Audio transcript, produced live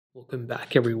Welcome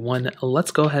back everyone.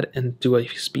 Let's go ahead and do a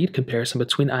speed comparison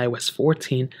between iOS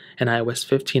 14 and iOS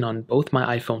 15 on both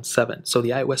my iPhone 7. So the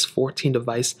iOS 14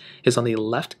 device is on the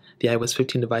left, the iOS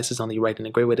 15 device is on the right, and a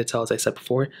great way to tell, as I said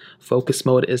before, focus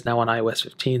mode is now on iOS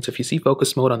 15. So if you see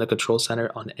focus mode on the control center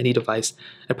on any device,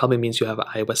 it probably means you have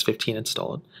iOS 15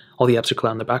 installed. All the apps are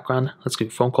clear in the background. Let's do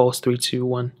phone calls, 3, 2,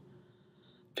 1.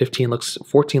 14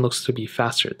 looks to be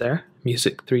faster there.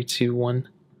 Music, 3, 2, 1.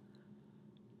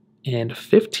 And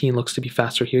 15 looks to be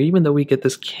faster here, even though we get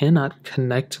this cannot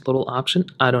connect little option.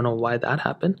 I don't know why that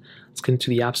happened. Let's get into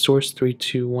the app stores, 3,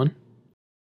 2, 1.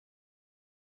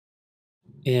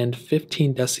 And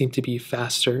 15 does seem to be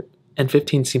faster, and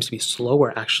 15 seems to be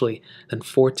slower actually than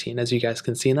 14, as you guys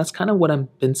can see. And that's kind of what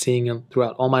I've been seeing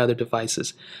throughout all my other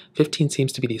devices. 15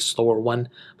 seems to be the slower one,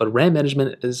 but RAM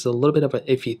management is a little bit of an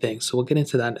iffy thing. So we'll get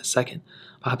into that in a second.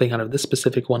 Hopping out of this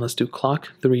specific one, let's do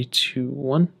clock, 3, 2,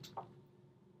 1.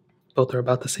 Both are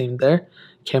about the same there.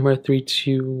 Camera, 3,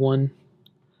 2, 1.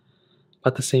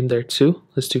 About the same there too.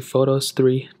 Let's do photos,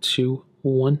 3, 2,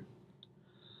 1.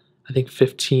 I think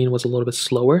 15 was a little bit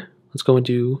slower. Let's go and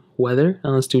do weather,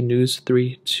 and let's do news,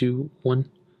 3, 2, 1.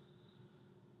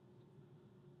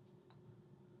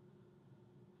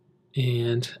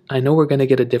 And I know we're going to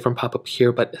get a different pop-up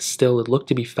here, but still it looked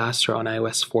to be faster on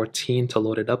iOS 14 to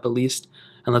load it up at least.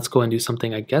 And let's go and do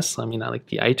something, I guess. I mean, I like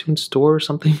the iTunes store or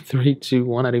something. 3, 2,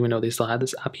 1. I didn't even know they still had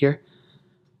this app here.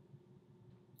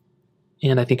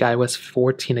 And I think iOS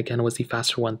 14 again was the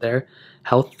faster one there.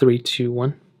 Health, 3, 2,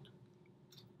 1.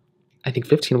 I think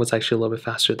 15 was actually a little bit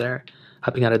faster there.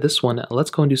 Hopping out of this one, let's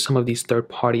go and do some of these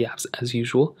third-party apps as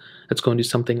usual. Let's go and do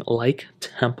something like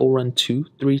Temple Run 2,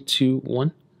 3, 2,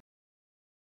 1.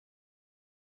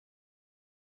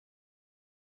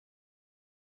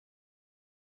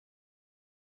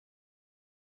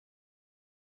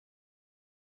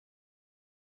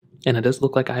 And it does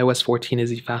look like iOS 14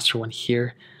 is the faster one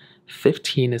here.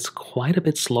 15 is quite a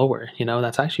bit slower.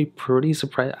 That's actually pretty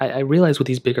surprising. I realize with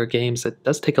these bigger games, it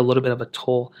does take a little bit of a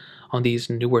toll on these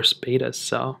newer betas.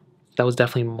 So that was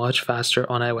definitely much faster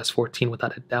on iOS 14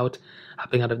 without a doubt.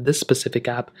 Hopping out of this specific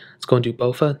app, let's go and do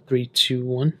BOFA, 3, 2,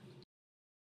 1.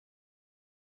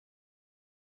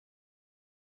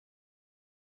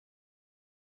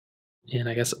 And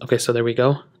I guess, okay, so there we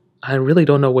go. I really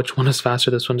don't know which one is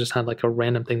faster. This one just had like a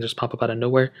random thing just pop up out of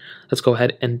nowhere. Let's go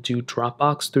ahead and do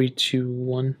Dropbox, 3, 2,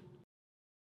 1.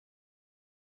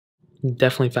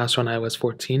 Definitely faster on iOS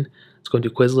 14. Let's go and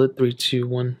do Quizlet, 3, 2,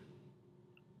 1.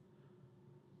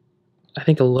 I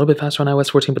think a little bit faster on iOS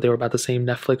 14, but they were about the same.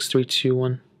 Netflix, 3, 2,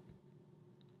 1.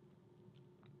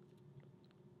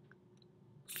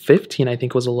 15, I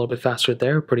think, was a little bit faster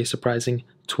there. Pretty surprising.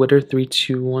 Twitter, 3,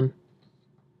 2, 1.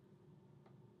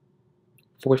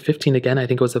 For 15 again, I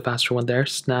think it was the faster one there.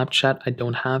 Snapchat, I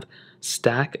don't have.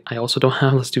 Stack, I also don't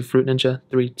have. Let's do Fruit Ninja,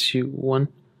 3, 2, 1.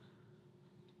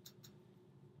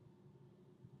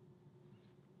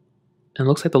 And it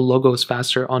looks like the logo is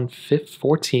faster on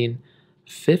 14.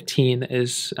 15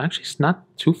 is actually not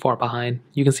too far behind.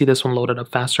 You can see this one loaded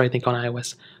up faster, I think, on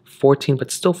iOS 14,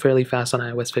 but still fairly fast on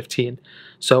iOS 15.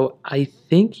 So I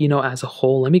think, as a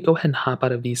whole, let me go ahead and hop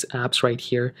out of these apps right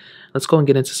here. Let's go and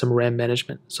get into some RAM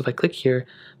management. So if I click here,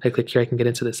 I can get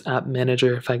into this app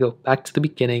manager. If I go back to the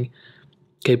beginning,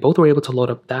 okay, both were able to load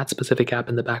up that specific app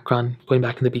in the background. Going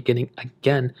back in the beginning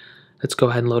again, let's go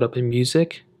ahead and load up in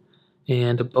music.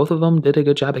 And both of them did a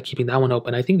good job at keeping that one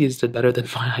open. I think these did better than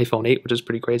my iPhone 8, which is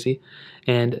pretty crazy.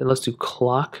 And let's do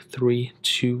clock, 3,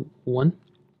 2, 1.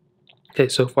 Okay,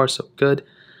 so far so good.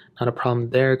 Not a problem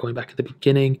there. Going back to the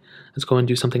beginning, let's go and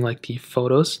do something like the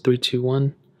photos, 3, 2,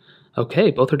 1.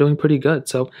 Okay, both are doing pretty good.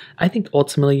 So I think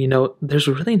ultimately, there's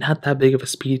really not that big of a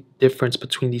speed difference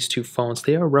between these two phones.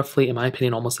 They are roughly, in my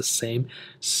opinion, almost the same.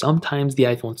 Sometimes the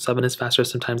iPhone 7 is faster,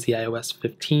 sometimes the iOS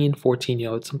 15,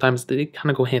 14, sometimes they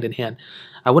kind of go hand in hand.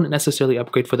 I wouldn't necessarily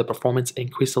upgrade for the performance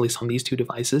increase, at least on these two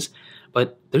devices,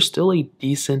 but there's still a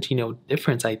decent,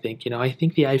 difference, I think. I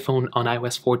think the iPhone on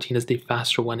iOS 14 is the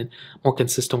faster one and more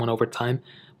consistent one over time.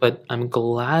 But I'm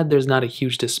glad there's not a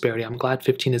huge disparity. I'm glad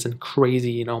 15 isn't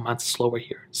crazy, amounts slower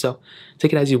here. So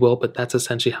take it as you will, but that's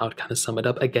essentially how it kind of sum it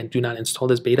up. Again, do not install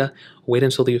this beta. Wait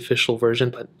until the official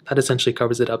version, but that essentially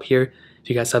covers it up here. If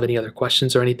you guys have any other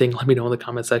questions or anything, let me know in the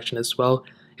comment section as well.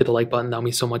 Hit the like button, that would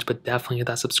mean so much, but definitely hit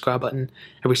that subscribe button.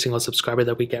 Every single subscriber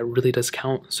that we get really does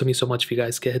count. So it means so much if you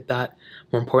guys get hit that.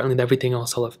 More importantly than everything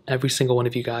else, I love every single one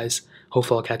of you guys.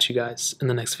 Hopefully I'll catch you guys in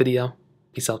the next video.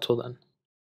 Peace out till then.